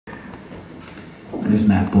is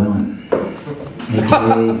Matt Boylan,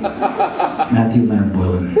 aka Matthew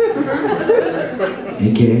Boylan,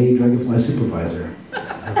 aka Dragonfly Supervisor,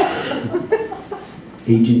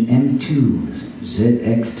 Agent M2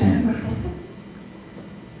 ZX10,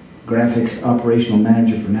 Graphics Operational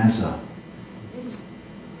Manager for NASA.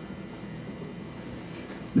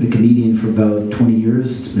 Been a comedian for about 20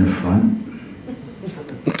 years. It's been a front.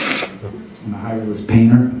 I'm a high-realist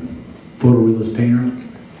painter, photorealist painter.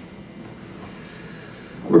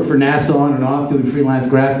 Worked for NASA on and off doing freelance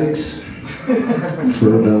graphics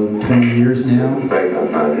for about 20 years now.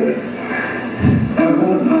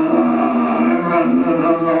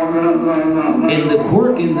 And the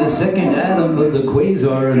quark in the second atom of the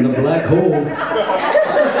quasar in the black hole.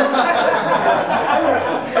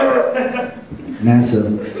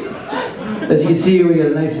 NASA. As you can see, we got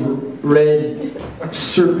a nice red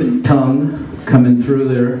serpent tongue coming through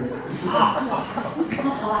there.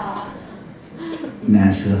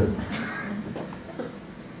 NASA.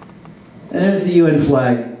 And there's the UN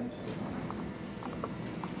flag.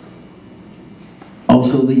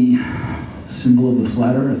 Also the symbol of the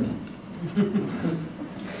flat earth.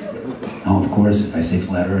 Oh, of course, if I say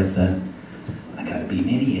flat earth, I gotta be an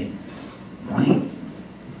idiot, right?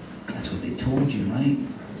 That's what they told you, right?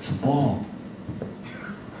 It's a ball.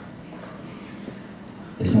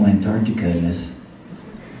 There's no Antarctica in this.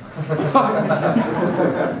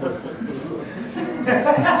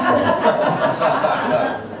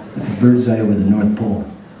 It's a bird's eye over the North Pole.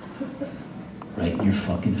 Right in your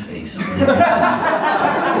fucking face. You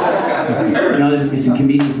know, there's gonna be some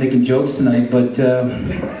comedians making jokes tonight, but I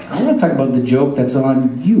want to talk about the joke that's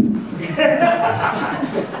on you.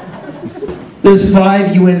 There's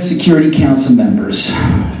 5 UN Security Council members.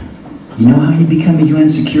 You know how you become a UN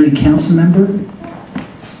Security Council member?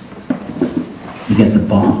 You get the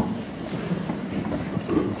bomb.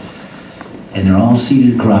 And they're all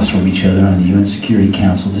seated across from each other on the UN Security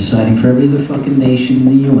Council, deciding for every other fucking nation in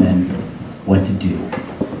the UN what to do.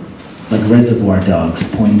 Like reservoir dogs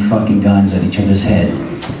pointing fucking guns at each other's head,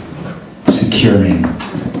 securing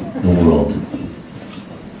the world.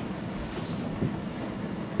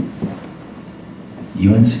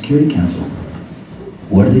 UN Security Council.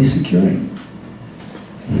 What are they securing?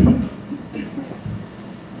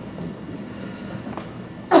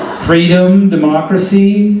 Freedom,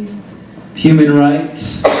 democracy, human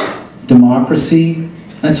rights, democracy.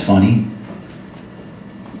 That's funny.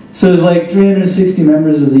 So there's like 360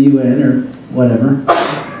 members of the UN or whatever,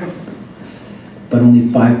 but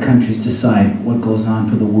only 5 countries decide what goes on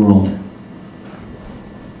for the world.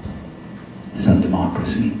 Some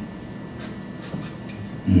democracy.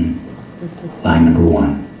 Line number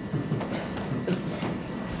 1.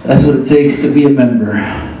 That's what it takes to be a member.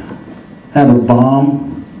 Have a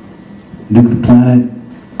bomb, nuke the planet,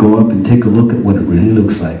 go up and take a look at what it really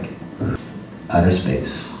looks like. Outer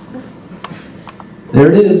space.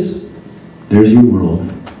 There it is. There's your world.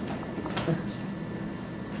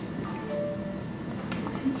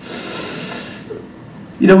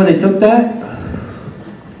 You know when they took that?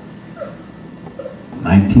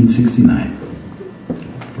 1969.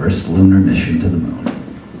 First lunar mission to the moon.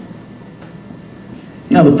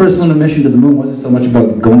 You know, the first lunar mission to the moon wasn't so much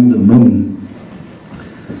about going to the moon.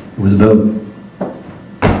 It was about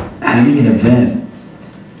having an event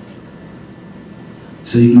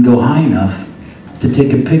so you can go high enough to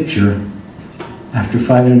take a picture after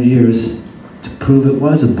 500 years to prove it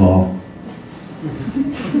was a ball.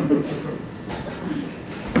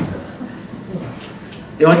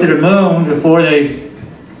 They went to the moon before they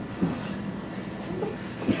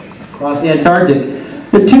crossed the Antarctic.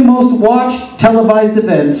 The 2 most watched televised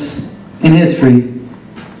events in history: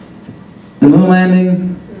 the moon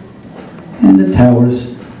landing and the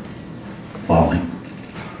towers falling.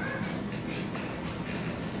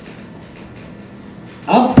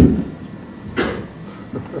 Up,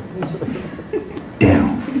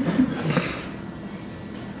 down.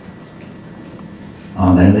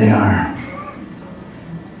 Oh, there they are.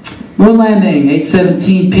 Moon landing,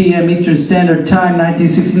 8:17 p.m. Eastern Standard Time,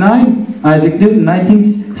 1969. Isaac Newton,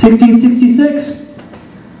 1666.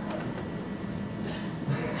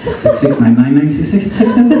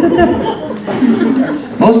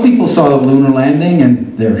 666-999-6666. Most people saw the lunar landing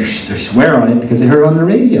and they swear on it because they heard it on the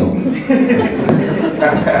radio.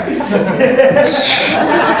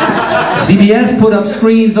 CBS put up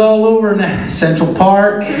screens all over in Central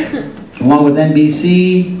Park, along with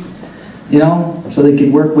NBC, you know, so they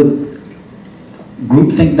could work with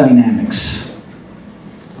groupthink dynamics.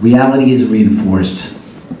 Reality is reinforced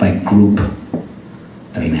by group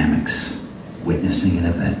dynamics, witnessing an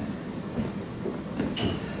event.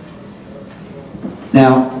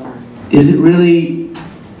 Now, is it really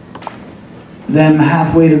them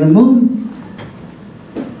halfway to the moon.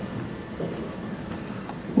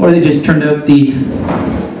 Or they just turned out the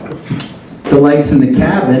lights in the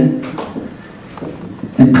cabin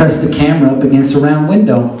and pressed the camera up against a round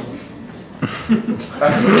window.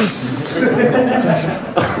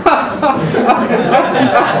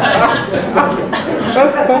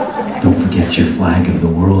 Don't forget your flag of the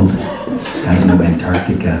world has no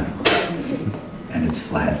Antarctica, and it's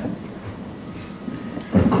flat.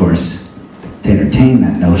 But of course, to entertain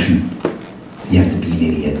that notion, you have to be an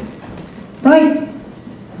idiot. Right?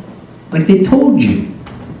 Like they told you,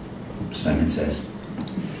 Simon says.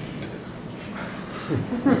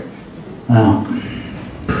 Now,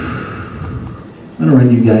 I'm going to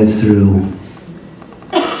run you guys through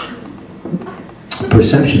a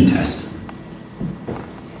perception test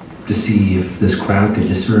to see if this crowd could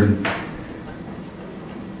discern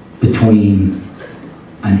between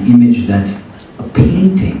an image that's a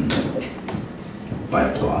painting by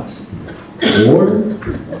applause or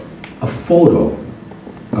a photo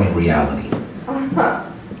of reality.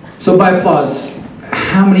 So by applause,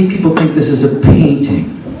 how many people think this is a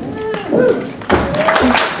painting?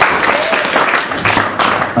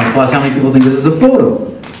 By applause, how many people think this is a photo?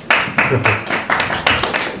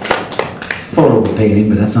 It's a photo of a painting,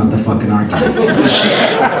 but that's not the fucking argument.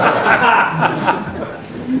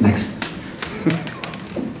 Next.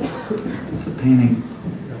 It's a painting.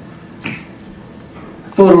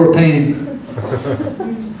 Photo or painting?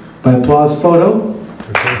 By applause, photo.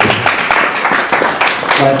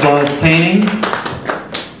 By applause, painting.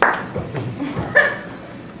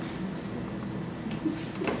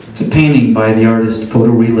 It's a painting by the artist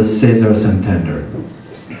photorealist Cea sar.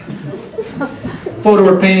 Photo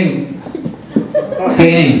or painting?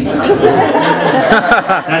 Painting.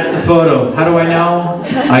 That's the photo. How do I know?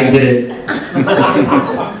 I did it.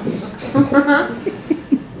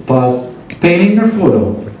 Applause. Painting or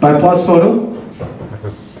photo? By applause, photo.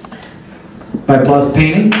 By applause,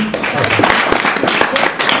 painting.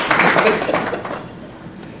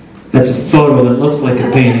 That's a photo that looks like a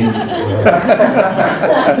painting.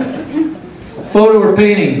 Photo or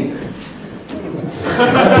painting?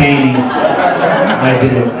 Painting. I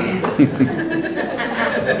did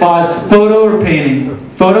it. Pause. Photo or painting?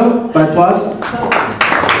 Photo? By applause?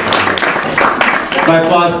 By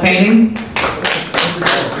applause, painting?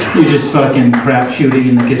 You're just fucking crap shooting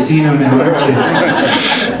in the casino now,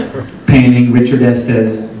 aren't you? Painting, Richard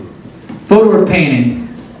Estes. Photo or painting?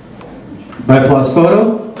 By applause,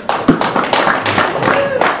 photo?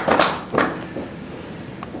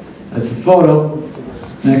 That's a photo.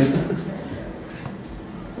 Next.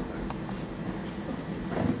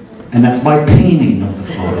 And that's my painting of the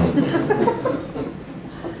photo.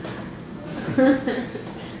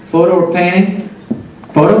 Photo or painting?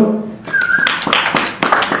 Photo?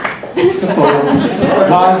 It's a photo.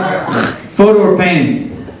 Pause. Photo or painting?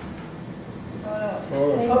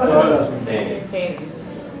 Photo. Painting.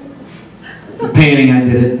 The painting, I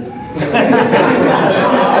did it.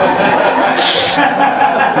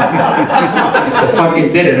 I fucking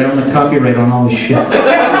did it. I own the copyright on all this shit.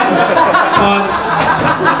 Pause.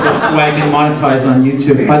 That's why I can monetize on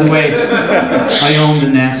YouTube. By the way, I own the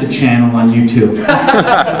NASA channel on YouTube.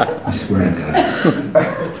 I swear to God.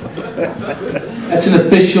 That's an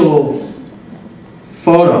official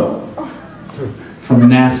photo from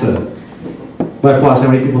NASA. By applause, how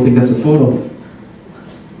many people think that's a photo?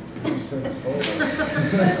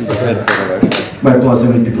 By applause, how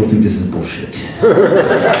many people think this is bullshit?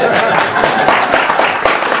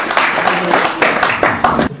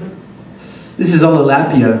 This is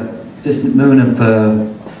Ololapia, distant moon of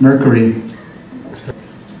Mercury.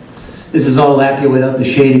 This is Ololapia without the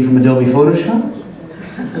shading from Adobe Photoshop.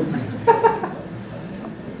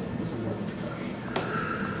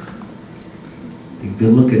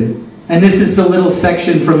 Good look at it. And this is the little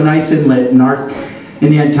section from an ice inlet in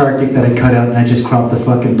the Antarctic that I cut out, and I just cropped the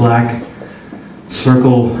fucking black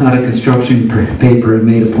circle out of construction paper and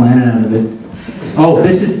made a planet out of it. Oh,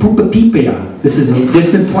 this is Pupapipia. This is a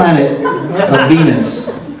distant planet of Venus.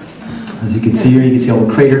 As you can see here, you can see all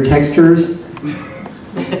the crater textures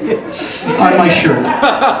on my shirt.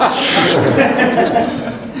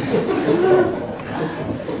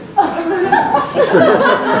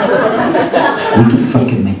 We can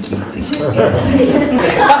fucking make you think.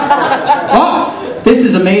 Oh! This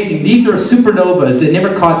is amazing. These are supernovas that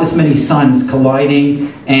never caught this many suns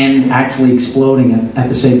colliding and actually exploding at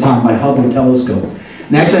the same time by Hubble telescope.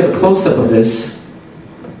 And actually I have a close-up of this.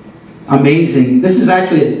 Amazing. This is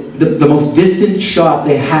actually the most distant shot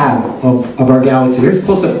they have of our galaxy. Here's a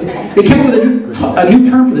close-up. They came up with a new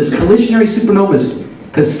term for this, collisionary supernovas.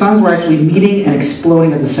 because suns were actually meeting and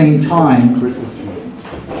exploding at the same time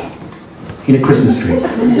in a Christmas tree. This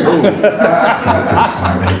guy's pretty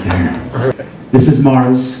smart right there. This is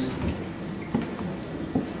Mars.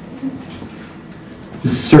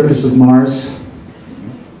 This is the surface of Mars.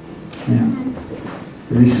 Yeah,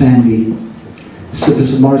 very sandy.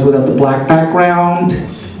 Surface of Mars without the black background.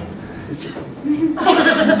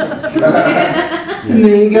 And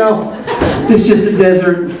there you go. It's just a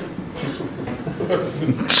desert.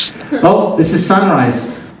 Oh, this is sunrise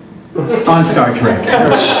on Star Trek. So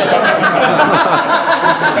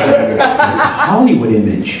it's a Hollywood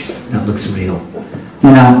image that looks real.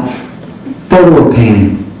 Now, photo or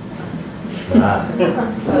painting?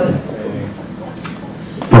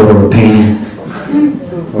 Photo or painting?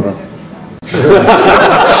 Photo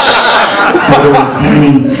or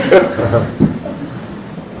painting?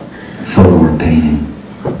 Photo or painting?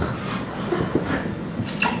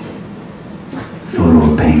 Photo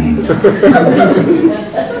or painting?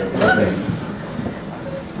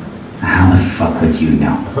 How the fuck would you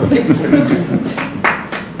know?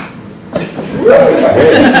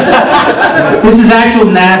 This is actual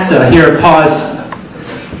NASA. Here, pause.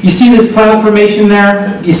 You see this cloud formation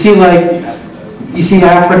there? You see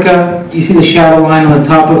Africa? Do you see the shadow line on the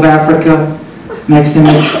top of Africa? Next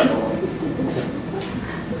image.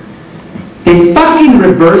 They fucking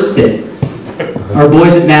reversed it. Our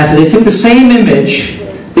boys at NASA, they took the same image,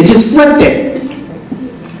 they just flipped it.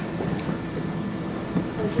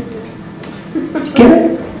 Did you get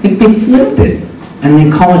it? They flipped it. And they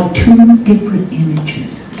call it two different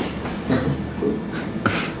images.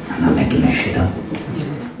 I'm not making this shit up.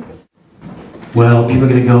 Well, people are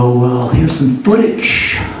going to go, well, here's some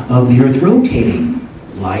footage of the Earth rotating.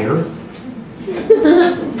 Liar.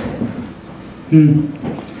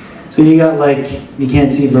 So you got you can't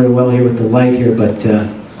see very well here with the light here, but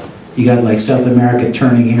you got South America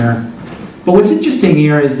turning here. But what's interesting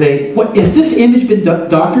here is has this image been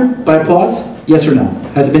doctored by applause? Yes or no?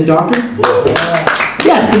 Has it been doctored?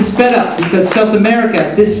 Yeah, it's been sped up because South America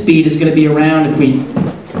at this speed is going to be around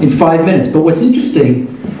in 5 minutes. But what's interesting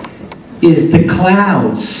is the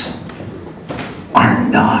clouds are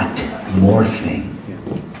not morphing.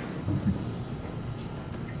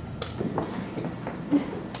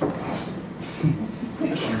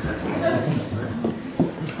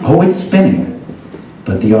 Oh, it's spinning,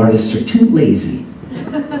 but the artists are too lazy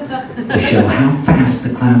to show how fast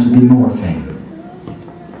the clouds will be morphing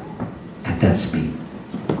at that speed.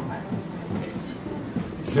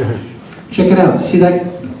 Check it out. See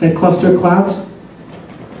that cluster of clouds?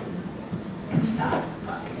 It's not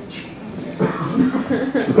fucking changing.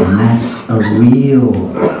 And that's a real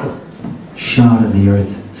shot of the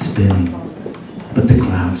Earth spinning. But the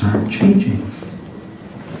clouds aren't changing.